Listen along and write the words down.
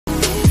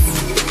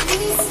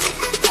Hey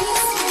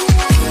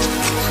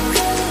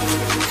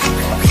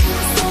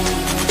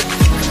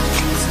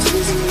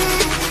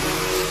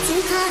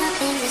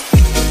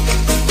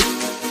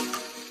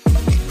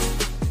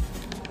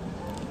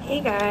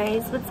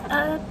guys, what's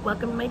up?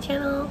 Welcome to my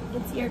channel.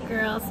 It's your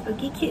girl,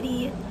 Spooky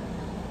Kitty. If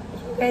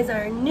you guys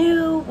are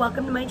new,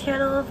 welcome to my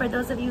channel. For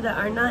those of you that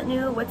are not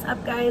new, what's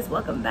up guys?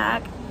 Welcome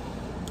back.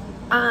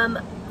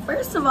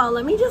 First of all,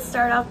 let me just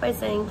start off by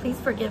saying please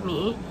forgive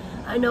me.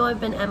 I know I've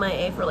been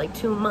MIA for like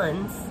 2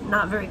 months.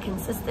 Not very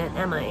consistent,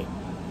 am I?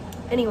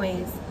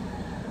 Anyways,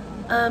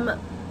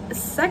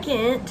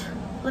 second,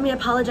 let me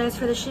apologize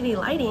for the shitty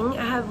lighting.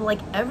 I have like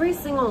every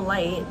single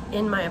light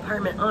in my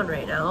apartment on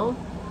right now,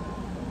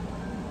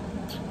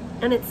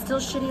 and it's still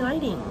shitty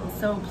lighting,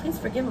 so please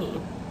forgive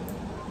me.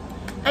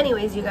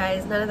 Anyways, you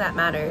guys, none of that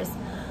matters.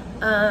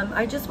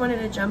 I just wanted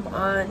to jump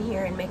on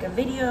here and make a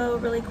video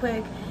really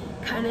quick,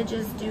 kind of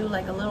just do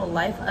like a little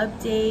life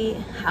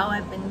update, how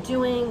I've been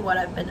doing, what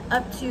I've been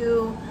up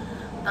to,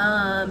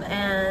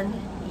 and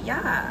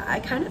yeah,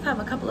 I kind of have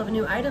a couple of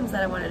new items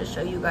that I wanted to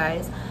show you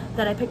guys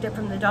that I picked up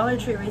from the Dollar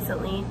Tree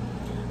recently,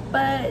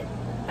 but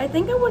I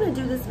think I want to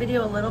do this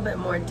video a little bit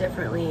more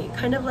differently,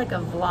 kind of like a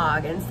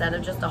vlog instead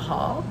of just a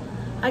haul.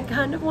 I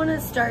kind of want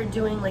to start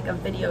doing like a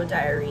video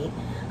diary.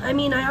 I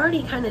mean, I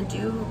already kind of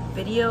do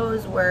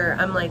videos where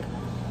I'm like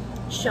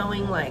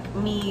showing like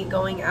me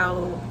going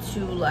out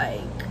to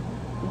like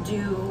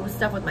do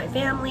stuff with my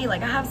family.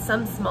 Like I have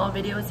some small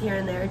videos here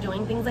and there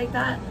doing things like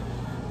that.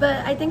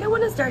 But I think I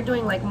want to start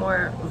doing like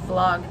more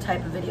vlog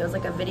type of videos,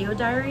 like a video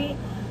diary.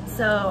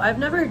 So I've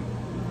never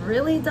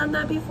really done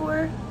that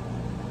before.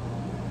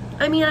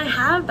 I mean, I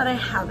have, but I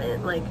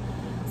haven't. Like,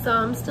 so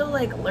I'm still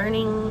like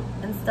learning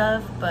and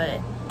stuff, but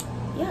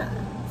yeah,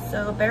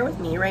 so bear with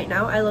me. Right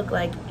now I look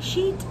like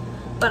shit,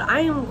 but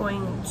I am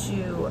going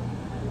to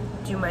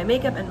do my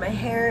makeup and my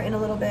hair in a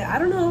little bit. I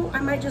don't know,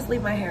 I might just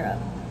leave my hair up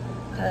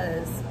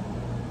because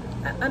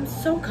I'm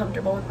so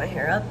comfortable with my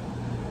hair up.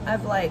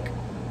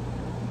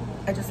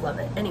 I just love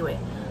it. Anyway,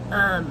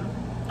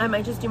 I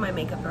might just do my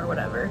makeup or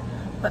whatever,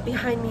 but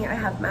behind me I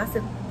have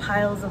massive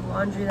piles of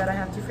laundry that I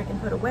have to freaking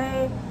put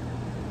away.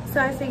 So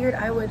I figured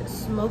I would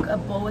smoke a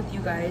bowl with you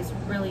guys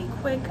really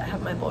quick. I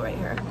have my bowl right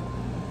here.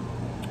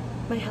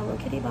 My Hello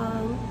Kitty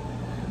bong.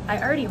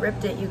 I already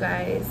ripped it, you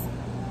guys,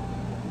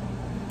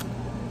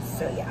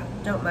 so yeah,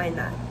 don't mind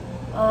that.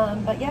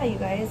 But yeah, you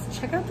guys,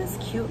 check out this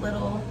cute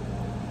little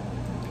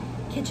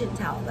kitchen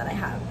towel that I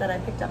have that I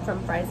picked up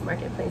from Fry's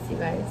Marketplace, you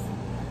guys.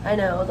 I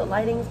know the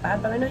lighting's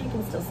bad, but I know you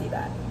can still see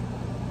that.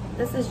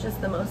 This is just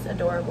the most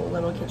adorable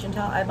little kitchen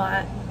towel. I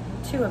bought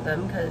 2 of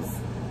them because,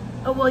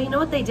 oh well, you know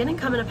what, they didn't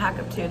come in a pack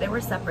of 2, they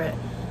were separate.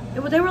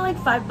 They were like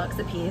 $5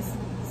 a piece.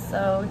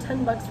 So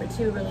 $10 for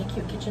 2 really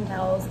cute kitchen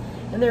towels,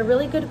 and they're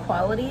really good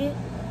quality.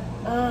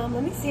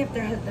 Let me see if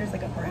there's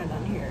like a brand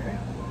on here.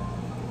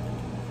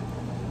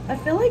 I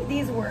feel like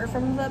these were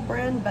from the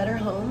brand Better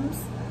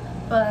Homes,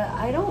 but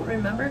I don't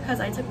remember because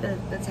I took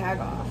the tag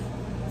off,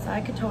 so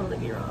I could totally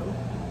be wrong.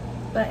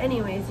 But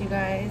anyways, you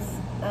guys,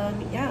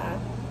 yeah,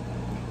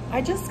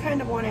 I just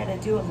kind of wanted to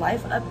do a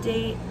life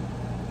update,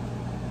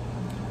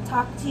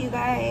 talk to you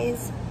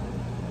guys.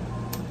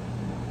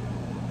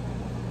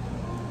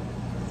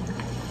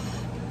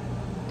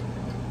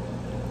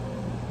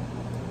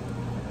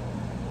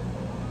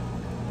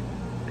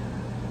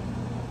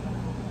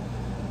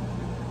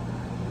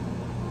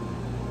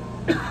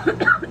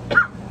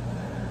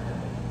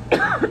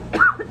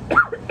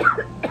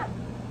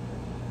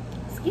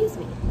 Excuse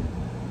me.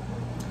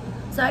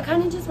 So I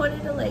kind of just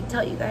wanted to like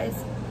tell you guys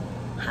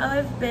how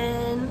I've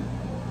been,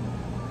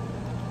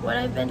 what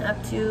I've been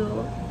up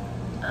to.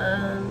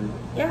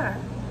 Yeah,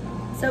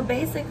 so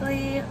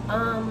basically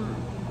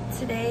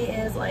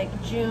today is like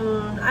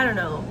June, I don't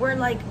know, we're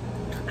like,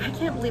 I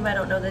can't believe I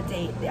don't know the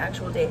date, the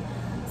actual date.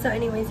 So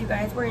anyways, you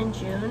guys, we're in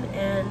June,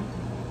 and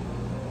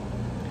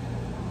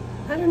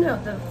I don't know,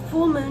 the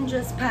full moon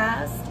just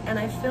passed, and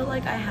I feel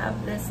like I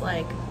have this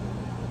like,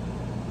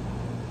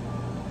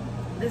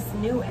 this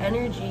new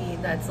energy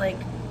that's like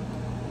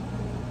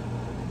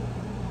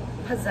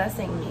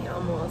possessing me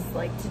almost,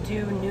 like to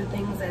do new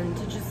things and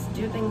to just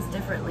do things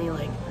differently.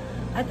 Like,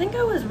 I think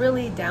I was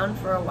really down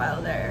for a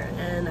while there,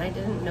 and I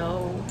didn't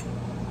know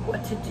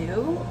what to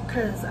do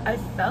because I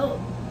felt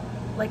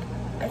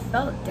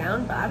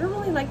down, but I don't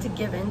really like to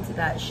give in to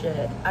that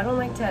shit. I don't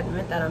like to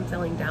admit that I'm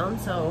feeling down,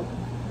 so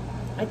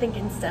I think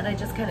instead I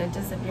just kind of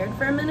disappeared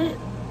for a minute.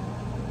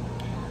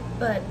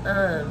 But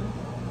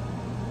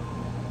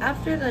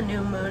after the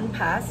new moon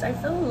passed, I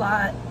feel a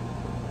lot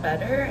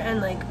better and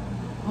like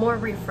more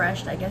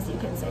refreshed, I guess you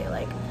can say.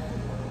 Like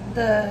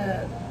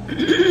the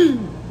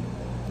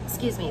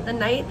excuse me, the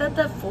night that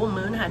the full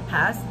moon had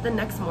passed, the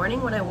next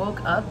morning when I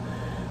woke up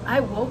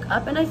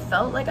and I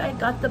felt like I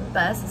got the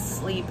best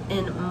sleep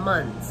in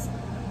months.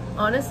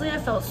 Honestly, I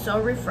felt so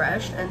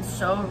refreshed and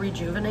so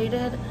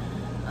rejuvenated.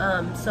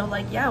 So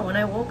like, yeah, when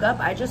I woke up,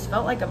 I just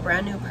felt like a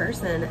brand new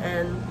person,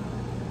 and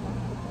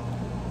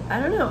I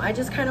don't know, I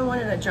just kind of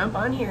wanted to jump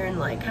on here and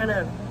like kind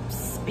of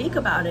speak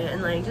about it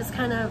and like just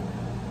kind of,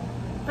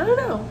 I don't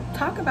know,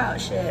 talk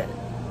about shit.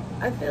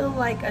 I feel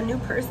like a new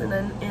person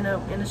in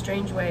a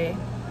strange way.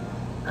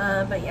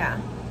 But yeah.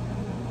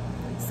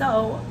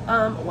 So,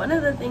 one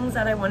of the things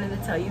that I wanted to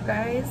tell you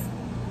guys,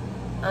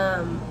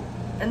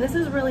 and this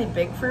is really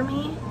big for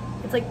me,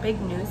 it's like big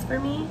news for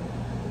me.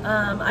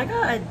 I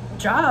got a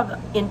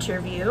job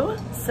interview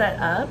set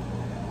up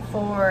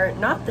for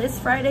not this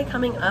Friday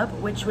coming up,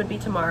 which would be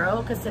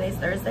tomorrow because today's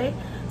Thursday.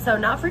 So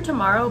not for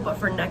tomorrow, but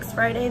for next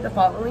Friday, the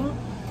following,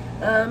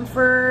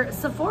 for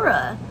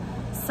Sephora.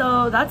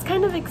 So that's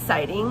kind of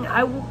exciting.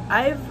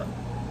 I've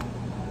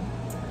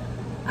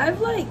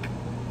like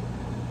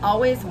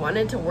always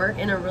wanted to work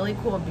in a really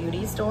cool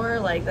beauty store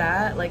like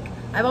that. Like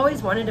I've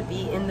always wanted to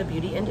be in the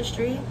beauty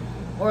industry,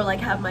 or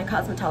like have my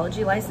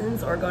cosmetology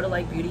license, or go to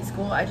like beauty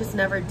school. I just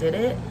never did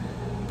it.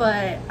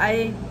 But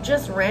I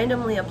just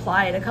randomly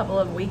applied a couple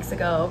of weeks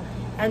ago,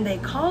 and they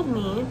called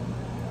me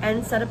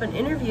and set up an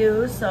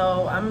interview.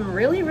 So I'm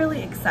really,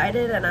 really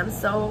excited, and I'm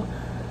so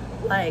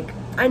like,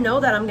 I know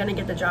that I'm gonna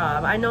get the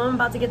job. I know I'm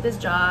about to get this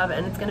job,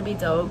 and it's gonna be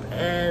dope,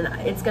 and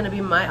it's gonna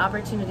be my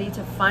opportunity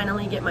to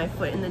finally get my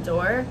foot in the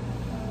door.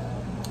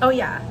 Oh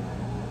yeah,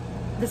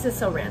 this is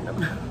so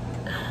random.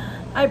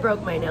 I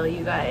broke my nail,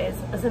 you guys.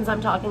 Since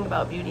I'm talking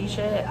about beauty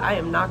shit, I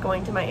am not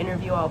going to my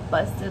interview all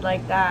busted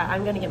like that.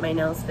 I'm gonna get my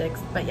nails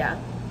fixed. But yeah,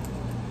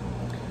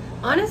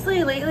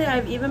 honestly, lately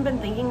I've even been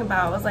thinking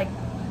about, I was like,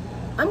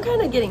 I'm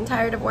kind of getting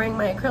tired of wearing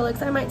my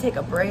acrylics. I might take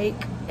a break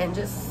and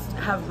just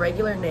have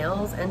regular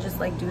nails and just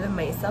like do them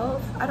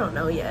myself. I don't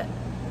know yet.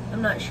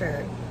 I'm not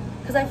sure.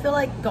 Because I feel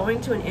like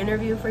going to an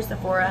interview for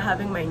Sephora,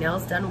 having my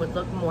nails done would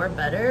look more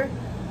better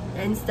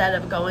instead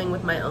of going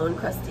with my own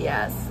crusty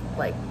ass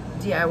like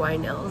DIY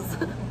nails.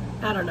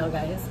 I don't know,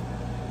 guys.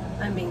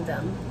 I'm being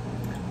dumb.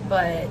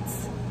 But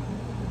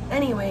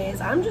anyways,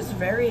 I'm just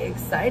very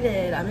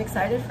excited. I'm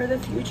excited for the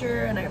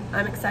future, and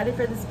I'm excited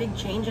for this big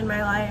change in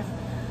my life.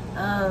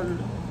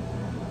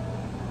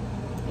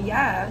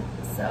 Yeah,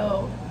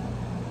 so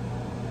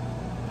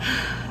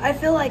I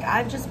feel like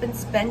I've just been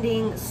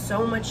spending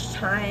so much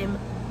time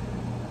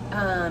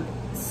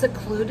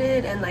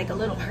secluded and like a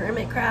little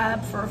hermit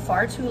crab for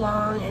far too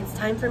long. It's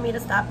time for me to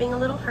stop being a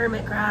little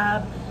hermit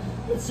crab.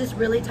 It's just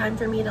really time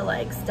for me to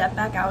like step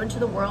back out into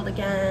the world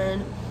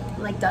again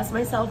and like dust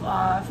myself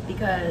off,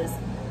 because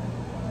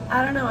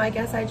I don't know, I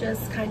guess I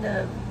just kind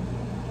of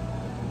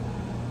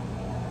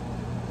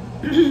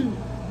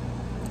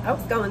I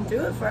was going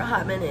through it for a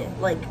hot minute,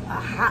 like a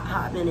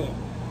hot minute,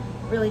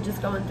 really just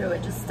going through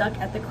it, just stuck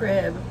at the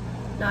crib,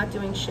 not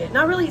doing shit.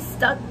 Not really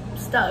stuck,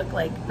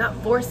 like not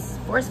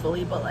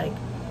forcefully, but like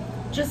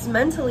just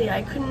mentally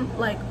I couldn't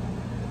like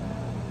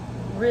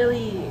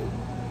really,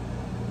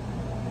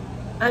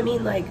 I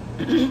mean, like,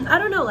 I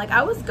don't know, like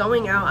I was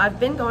going out, I've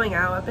been going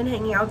out, I've been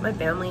hanging out with my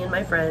family and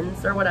my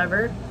friends or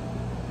whatever.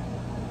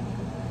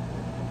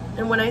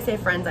 And when I say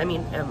friends, I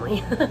mean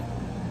family.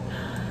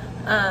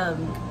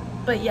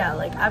 But yeah,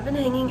 like I've been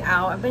hanging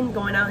out, I've been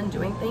going out and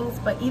doing things,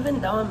 but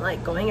even though I'm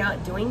like going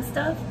out doing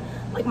stuff,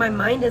 like my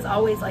mind is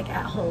always like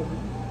at home.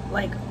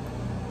 Like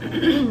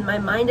my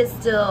mind is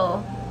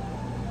still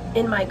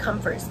in my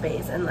comfort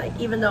space, and like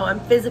even though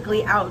I'm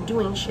physically out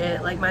doing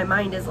shit, like my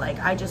mind is like,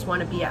 I just want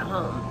to be at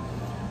home.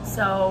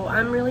 So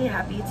I'm really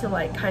happy to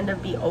like kind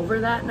of be over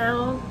that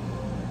now,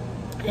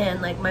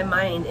 and like my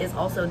mind is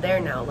also there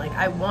now. Like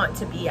I want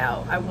to be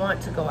out, I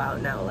want to go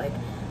out now. Like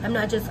I'm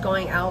not just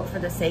going out for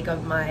the sake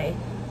of my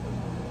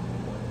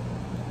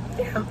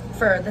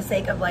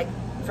like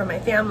for my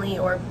family,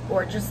 or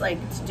just like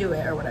to do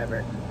it or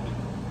whatever.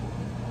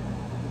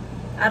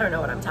 I don't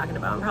know what I'm talking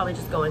about. I'm probably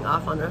just going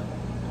off on a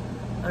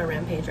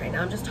rampage right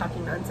now. I'm just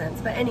talking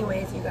nonsense. But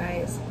anyways, you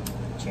guys,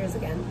 cheers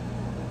again.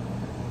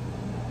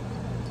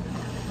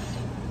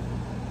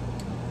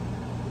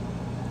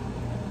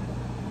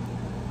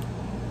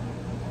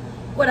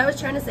 What I was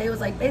trying to say was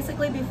like,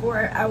 basically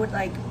before I would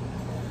like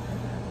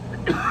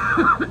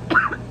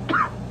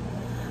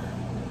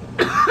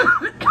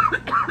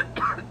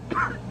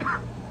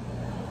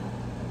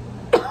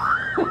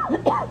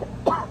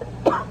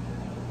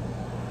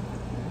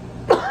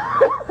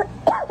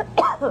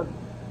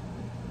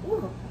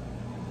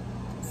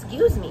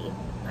excuse me,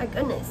 my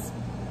goodness.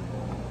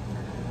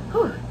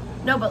 Whew.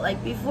 No, but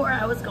like before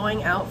I was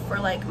going out for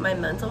like my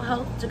mental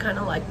health, to kind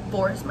of like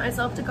force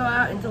myself to go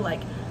out and to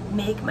like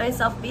make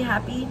myself be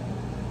happy.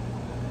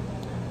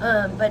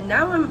 But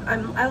now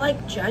I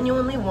like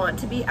genuinely want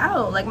to be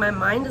out. Like my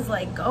mind is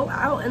like, go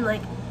out and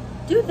like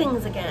do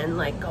things again.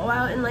 Like go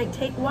out and like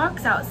take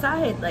walks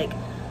outside. Like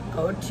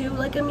go to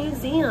like a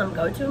museum,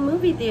 go to a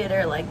movie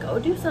theater, like go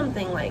do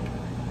something. Like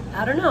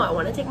I don't know, I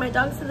want to take my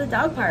dogs to the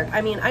dog park. I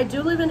mean, I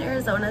do live in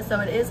Arizona, so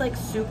it is like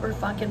super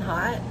fucking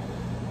hot,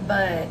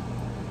 but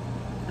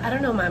I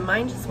don't know, my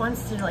mind just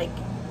wants to like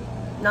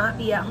not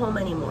be at home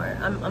anymore.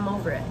 I'm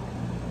over it.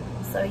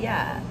 So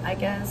yeah, I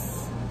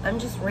guess I'm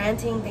just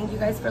ranting. Thank you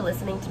guys for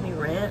listening to me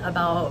rant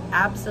about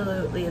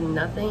absolutely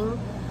nothing.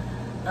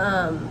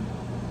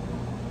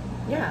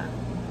 Yeah,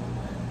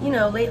 you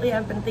know, lately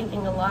I've been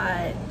thinking a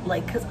lot,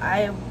 like, cause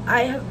I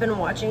have been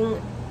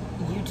watching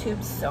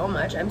YouTube so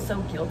much. I'm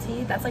so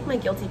guilty. That's like my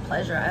guilty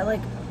pleasure. I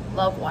like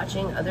love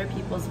watching other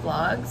people's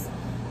vlogs,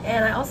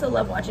 and I also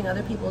love watching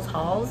other people's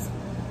hauls.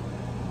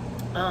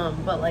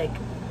 But like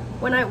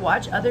when I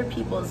watch other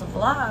people's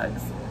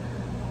vlogs,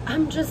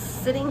 I'm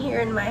just sitting here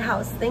in my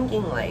house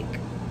thinking like,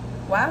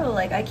 wow,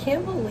 like I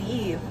can't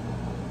believe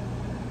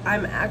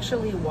I'm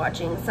actually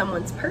watching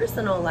someone's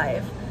personal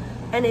life,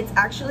 and it's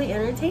actually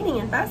entertaining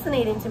and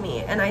fascinating to me.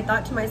 And I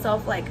thought to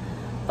myself, like,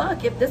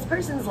 fuck, if this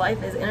person's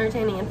life is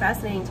entertaining and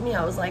fascinating to me,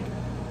 I was like,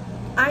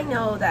 I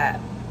know that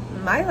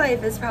my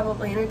life is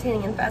probably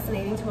entertaining and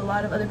fascinating to a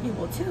lot of other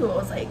people too. I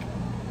was like,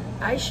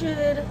 I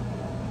should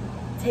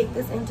take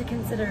this into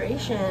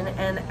consideration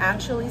and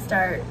actually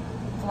start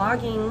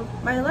vlogging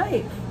my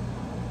life.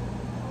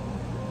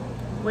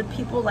 Would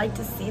people like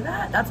to see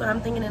that? That's what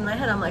I'm thinking in my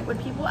head. I'm like, would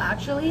people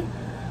actually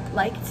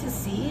like to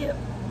see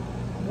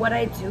what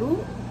I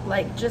do?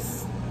 Like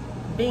just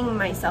being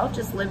myself,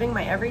 just living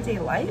my everyday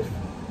life?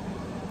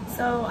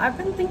 So I've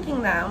been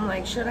thinking that. I'm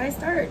like, should I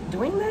start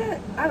doing that?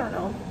 I don't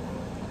know.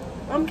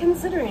 I'm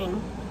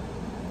considering.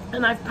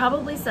 And I've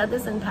probably said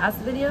this in past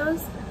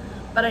videos,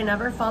 but I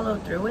never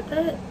followed through with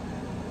it.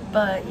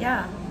 But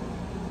yeah,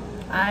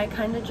 I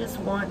kind of just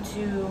want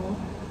to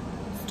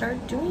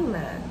start doing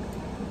that.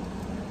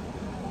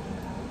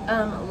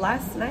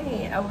 Last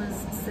night I was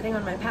sitting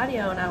on my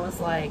patio and I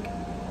was like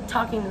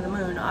talking to the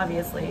moon,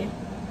 obviously.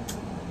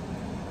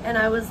 And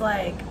I was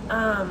like,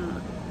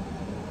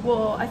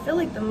 well, I feel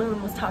like the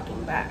moon was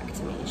talking back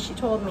to me. She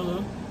told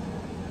me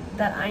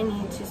that I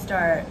need to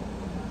start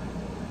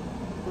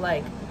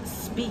like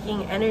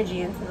speaking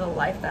energy into the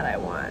life that I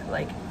want.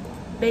 Like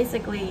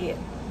basically,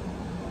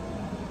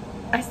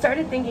 I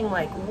started thinking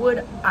like,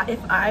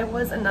 if I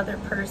was another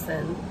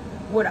person,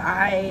 would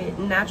I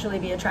naturally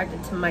be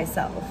attracted to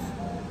myself?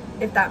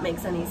 If that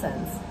makes any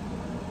sense.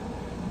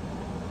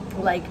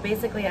 Like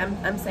basically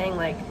I'm saying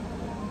like,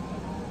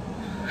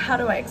 how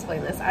do I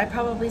explain this? I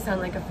probably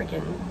sound like a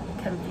freaking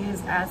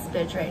confused ass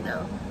bitch right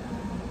now.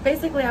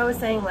 Basically I was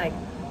saying like,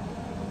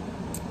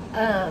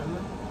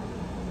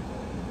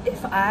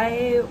 if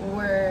I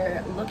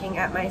were looking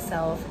at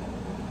myself,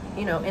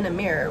 you know, in a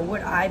mirror,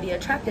 would I be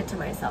attracted to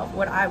myself?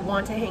 Would I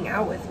want to hang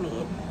out with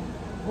me?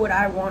 Would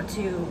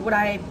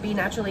I be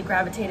naturally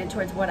gravitated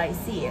towards what I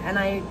see? And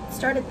I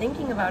started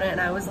thinking about it and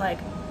I was like,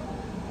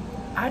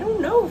 I don't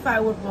know if I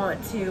would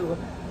want to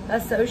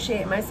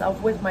associate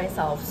myself with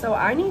myself. So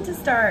I need to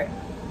start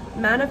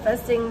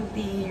manifesting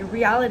the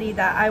reality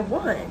that I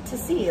want to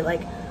see.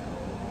 Like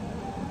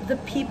the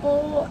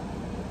people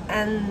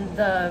and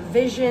the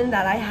vision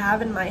that I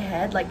have in my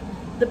head, like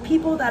the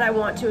people that I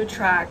want to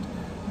attract,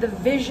 the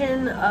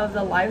vision of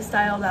the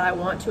lifestyle that I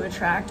want to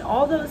attract,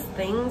 all those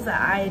things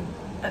that I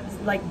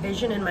like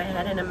vision in my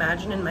head and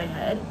imagine in my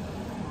head,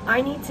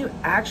 I need to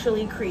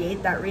actually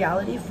create that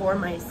reality for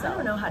myself. I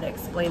don't know how to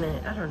explain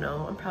it. I don't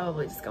know. I'm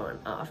probably just going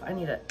off.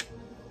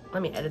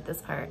 Let me edit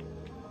this part.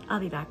 I'll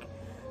be back.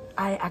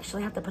 I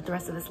actually have to put the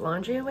rest of this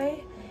laundry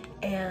away,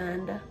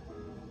 and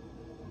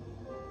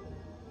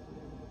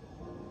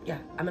yeah,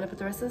 I'm gonna put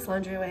the rest of this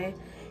laundry away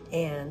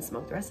and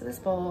smoke the rest of this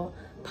bowl,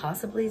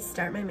 possibly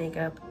start my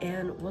makeup,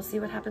 and we'll see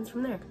what happens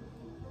from there.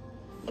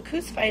 Look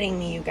who's fighting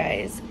me, you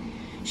guys.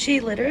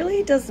 She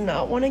literally does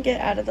not want to get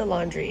out of the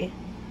laundry.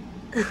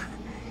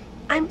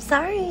 I'm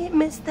sorry,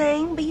 Miss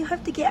Thing, but you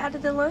have to get out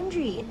of the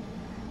laundry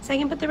so I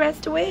can put the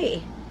rest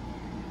away.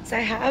 So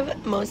I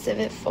have most of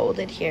it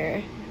folded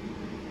here,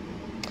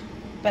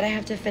 but I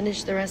have to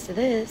finish the rest of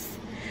this.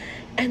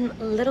 And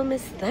little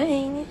Miss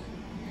Thing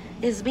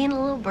is being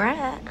a little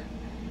brat.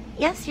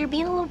 Yes, you're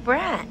being a little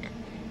brat.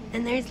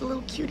 And there's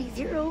little cutie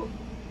Zero.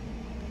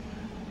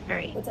 All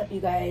right, what's up,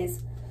 you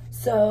guys?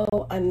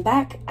 So I'm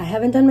back. I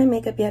haven't done my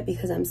makeup yet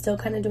because I'm still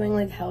kind of doing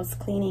like house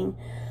cleaning.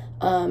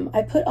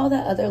 I put all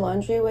that other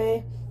laundry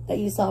away that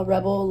you saw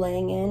Rebel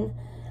laying in,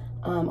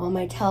 all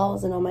my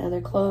towels and all my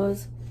other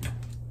clothes.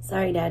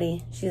 Sorry,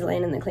 Daddy, she's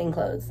laying in the clean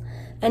clothes.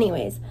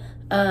 Anyways,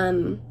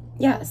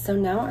 yeah, so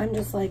now I'm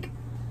just like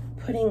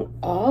putting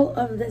all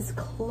of this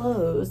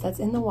clothes that's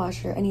in the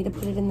washer. I need to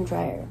put it in the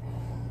dryer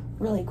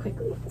really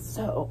quickly.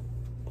 So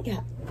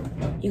yeah,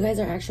 you guys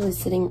are actually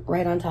sitting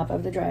right on top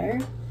of the dryer.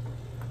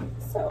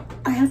 So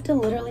I have to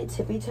literally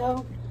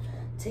tippy-toe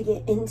to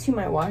get into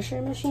my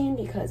washer machine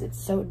because it's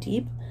so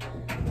deep.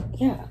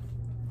 Yeah,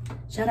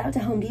 shout out to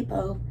Home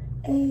Depot.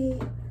 Hey,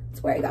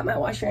 it's where I got my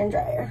washer and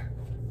dryer.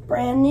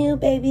 Brand new,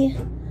 baby.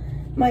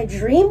 My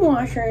dream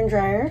washer and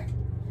dryer.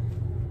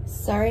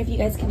 Sorry if you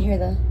guys can hear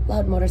the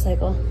loud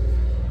motorcycle.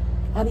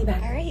 I'll be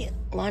back. All right,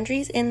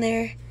 laundry's in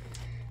there.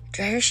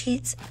 Dryer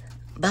sheets,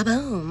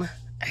 ba-boom.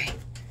 All right.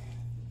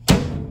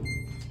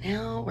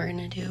 Now we're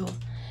gonna do,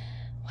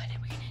 what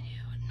are we gonna do?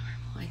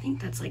 Normal, I think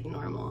that's like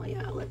normal.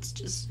 Yeah, let's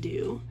just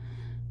do,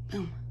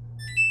 boom.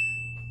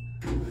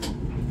 All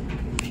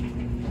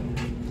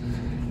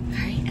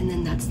right, and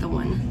then that's the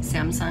one,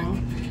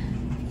 Samsung.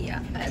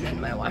 Yeah, and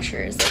then my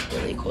washer is like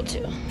really cool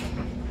too.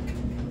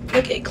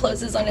 Look, it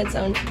closes on its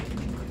own.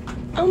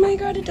 Oh my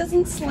God, it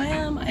doesn't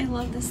slam. I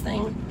love this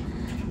thing.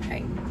 All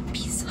right,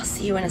 peace. I'll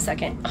see you in a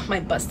second. Oh, my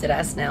busted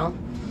ass nail.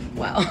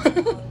 Wow.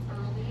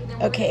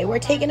 Okay, we're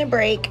taking a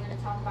break.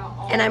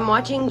 And I'm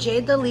watching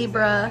Jade the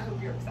Libra.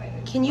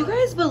 Can you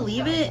guys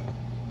believe it?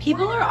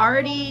 People are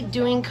already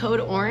doing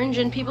Code Orange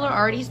and people are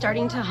already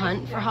starting to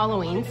hunt for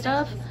Halloween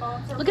stuff.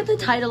 Look at the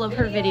title of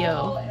her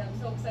video.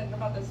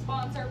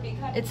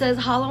 It says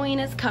Halloween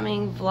is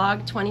coming,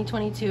 vlog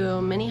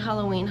 2022, mini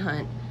Halloween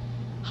hunt.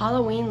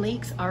 Halloween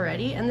leaks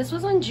already, and this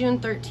was on June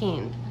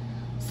 13th.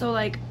 So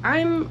like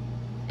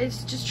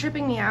it's just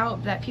tripping me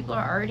out that people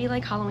are already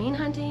like Halloween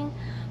hunting,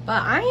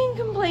 but I ain't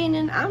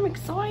complaining. I'm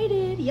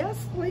excited.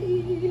 Yes,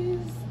 please.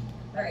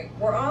 All right,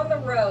 we're on the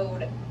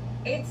road.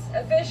 It's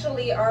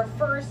officially our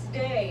first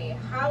day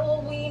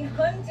Halloween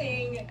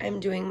hunting. I'm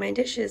doing my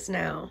dishes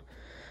now.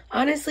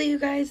 Honestly, you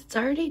guys, it's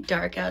already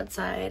dark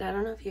outside. I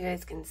don't know if you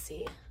guys can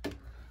see.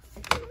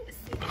 Let me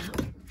see how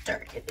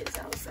dark it is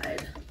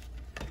outside.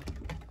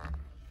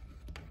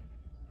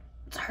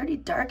 It's already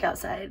dark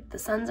outside. The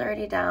sun's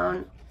already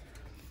down.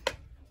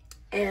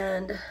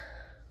 And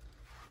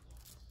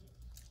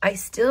I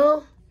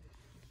still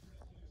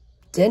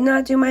did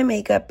not do my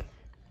makeup.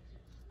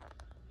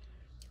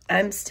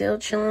 I'm still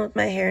chilling with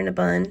my hair in a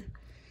bun.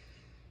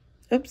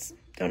 Oops.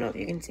 Don't know if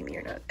you can see me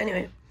or not.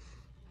 Anyway,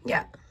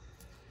 yeah.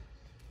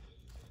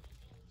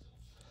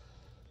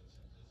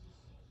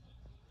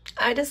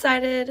 I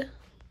decided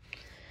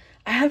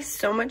I have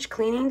so much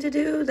cleaning to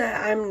do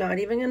that I'm not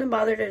even going to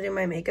bother to do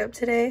my makeup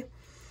today.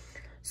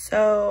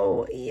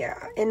 So,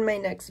 yeah, in my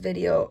next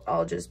video,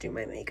 I'll just do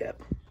my makeup.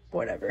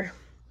 Whatever.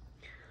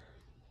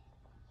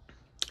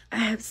 I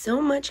have so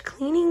much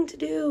cleaning to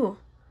do.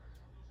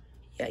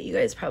 Yeah, you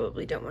guys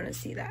probably don't want to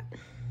see that.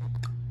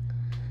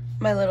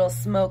 My little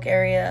smoke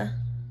area.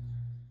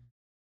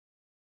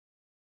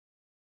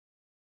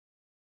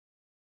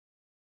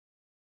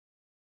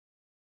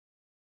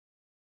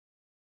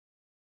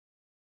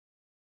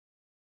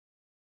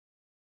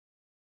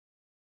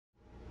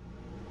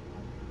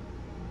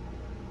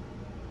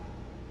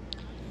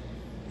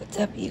 What's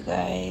up, you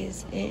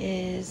guys? It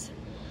is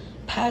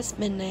past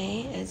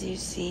midnight, as you've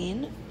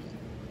seen.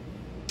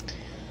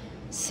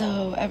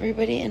 So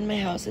everybody in my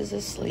house is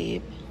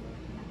asleep,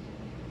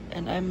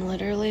 and I'm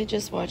literally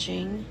just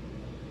watching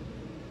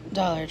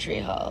Dollar Tree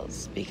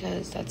hauls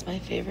because that's my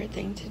favorite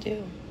thing to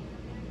do.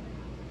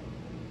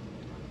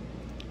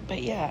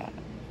 But yeah,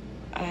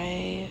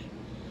 I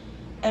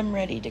am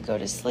ready to go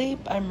to sleep.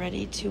 I'm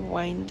ready to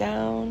wind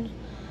down.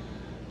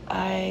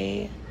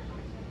 I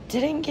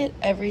didn't get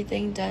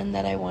everything done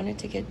that I wanted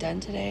to get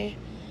done today,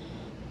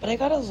 but I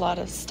got a lot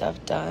of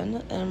stuff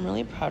done, and I'm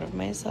really proud of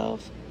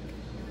myself.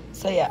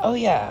 So yeah, oh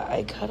yeah,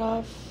 I cut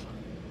off,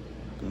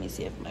 let me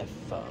see if my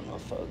phone will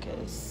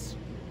focus.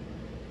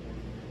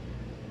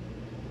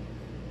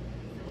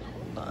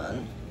 Hold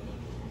on.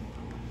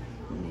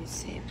 Let me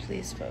see,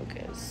 please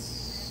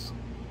focus.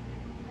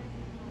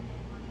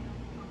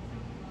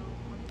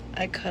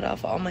 I cut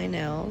off all my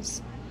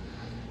nails.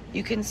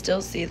 You can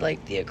still see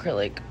like the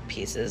acrylic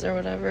pieces or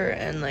whatever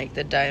and like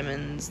the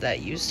diamonds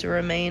that used to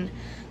remain.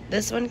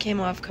 This one came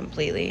off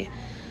completely.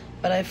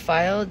 But I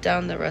filed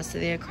down the rest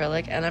of the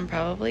acrylic, and I'm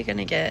probably going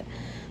to get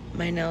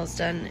my nails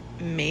done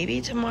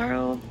maybe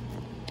tomorrow.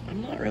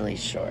 I'm not really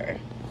sure.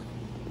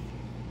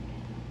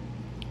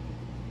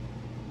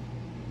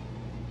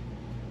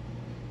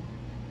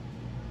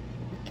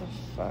 What the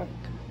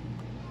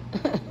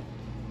fuck?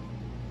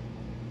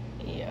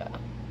 Yeah.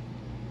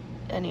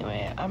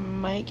 Anyway, I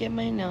might get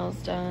my nails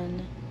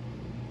done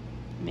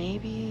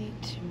maybe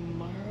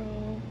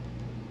tomorrow.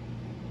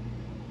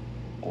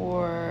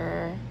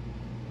 Or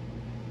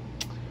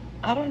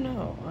I don't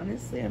know.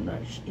 Honestly, I'm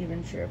not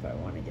even sure if I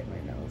want to get my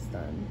nails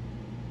done.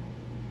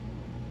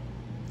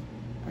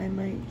 I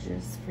might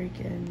just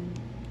freaking...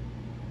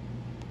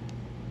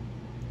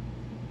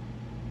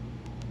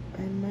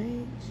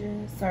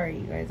 Sorry,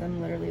 you guys.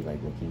 I'm literally,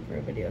 like, looking for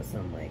a video, so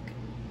I'm like...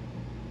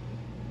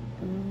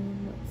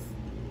 let's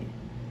see.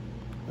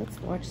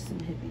 Let's watch some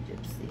Hippie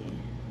Gypsy.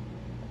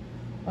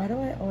 Why do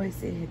I always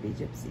say Hippie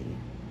Gypsy?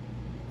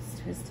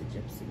 It's Twisted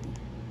Gypsy.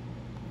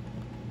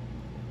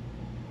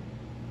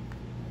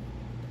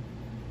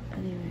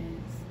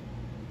 Anyways,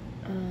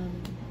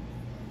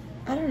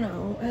 I don't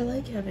know. I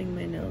like having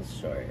my nails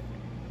short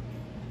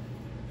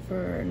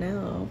for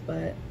now,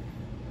 but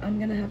I'm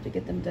gonna have to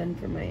get them done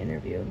for my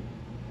interview.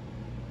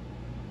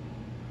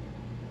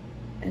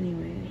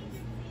 Anyways,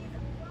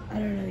 I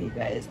don't know, you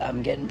guys.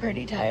 I'm getting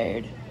pretty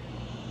tired.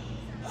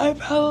 I'm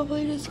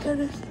probably just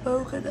gonna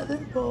smoke another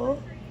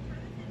bowl,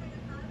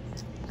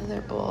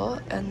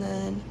 and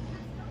then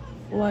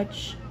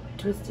watch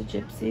Twisted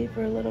Gypsy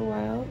for a little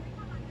while.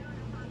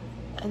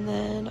 And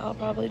then I'll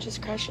probably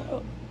just crash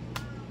out.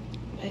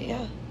 But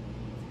yeah.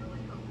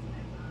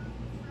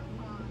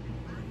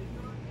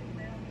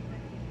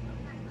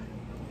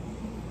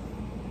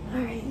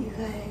 Alright, you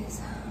guys.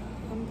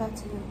 I'm about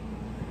to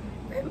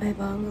rip my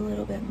bong a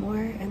little bit more,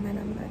 and then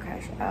I'm gonna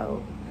crash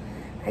out.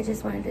 I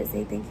just wanted to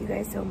say thank you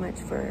guys so much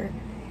for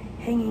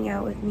hanging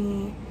out with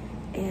me,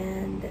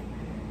 and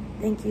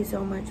thank you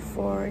so much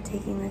for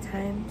taking the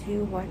time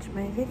to watch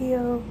my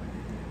video.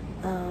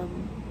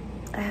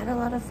 I had a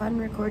lot of fun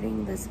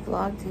recording this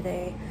vlog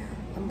today.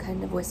 I'm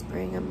kind of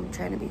whispering. I'm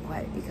trying to be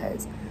quiet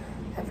because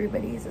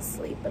Everybody's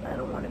asleep, but I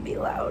don't want to be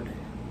loud.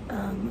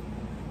 Yeah,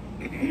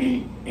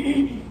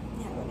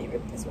 let me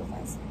rip this real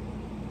fast.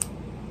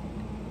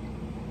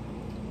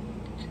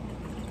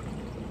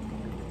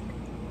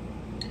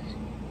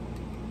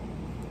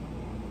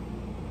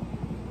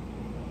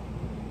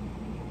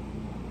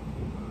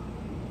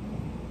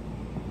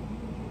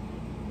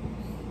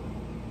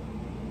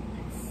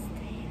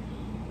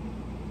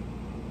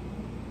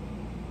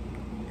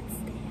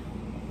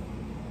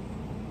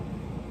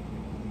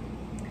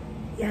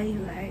 Yeah, you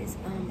guys,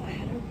 I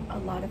had a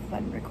lot of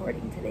fun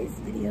recording today's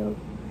video,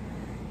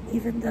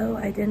 even though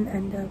I didn't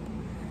end up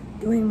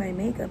doing my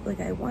makeup like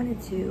I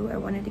wanted to. I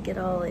wanted to get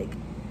all like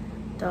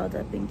dolled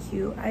up and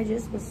cute. I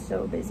just was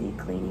so busy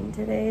cleaning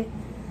today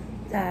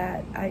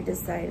that I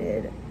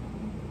decided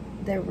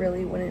there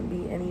really wouldn't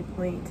be any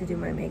point to do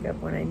my makeup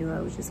when I knew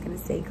I was just gonna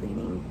stay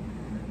cleaning.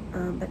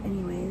 But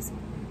anyways,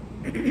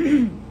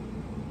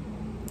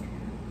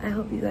 I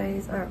hope you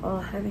guys are all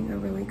having a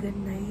really good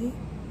night.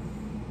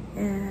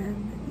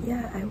 And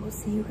yeah, I will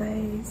see you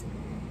guys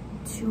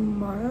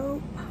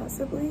tomorrow,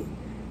 possibly.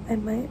 I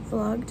might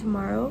vlog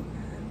tomorrow,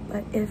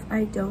 but if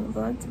I don't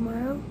vlog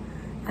tomorrow,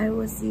 I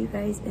will see you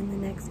guys in the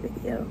next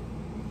video.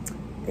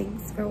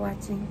 Thanks for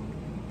watching.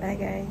 Bye,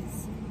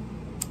 guys.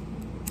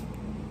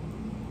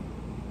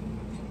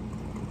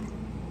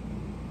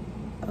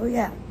 Oh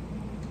yeah,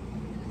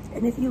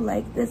 and if you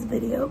like this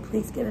video,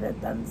 please give it a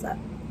thumbs up.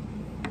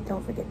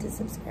 Don't forget to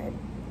subscribe.